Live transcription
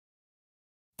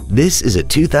This is a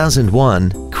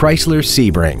 2001 Chrysler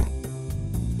Sebring.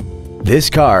 This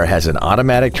car has an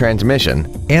automatic transmission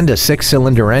and a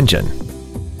 6-cylinder engine.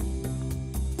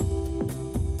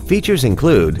 Features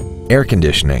include air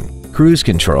conditioning, cruise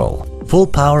control, full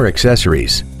power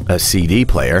accessories, a CD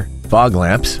player, fog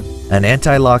lamps, an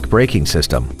anti-lock braking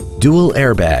system, dual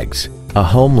airbags, a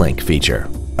HomeLink feature,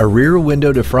 a rear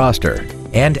window defroster,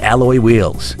 and alloy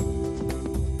wheels.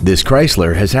 This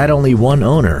Chrysler has had only one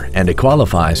owner and it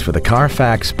qualifies for the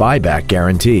Carfax buyback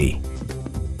guarantee.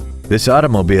 This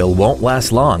automobile won't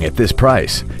last long at this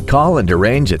price. Call and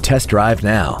arrange a test drive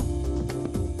now.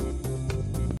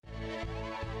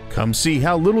 Come see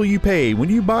how little you pay when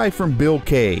you buy from Bill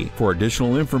Kay. For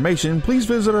additional information, please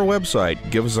visit our website,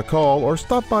 give us a call, or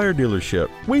stop by our dealership.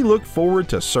 We look forward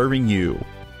to serving you.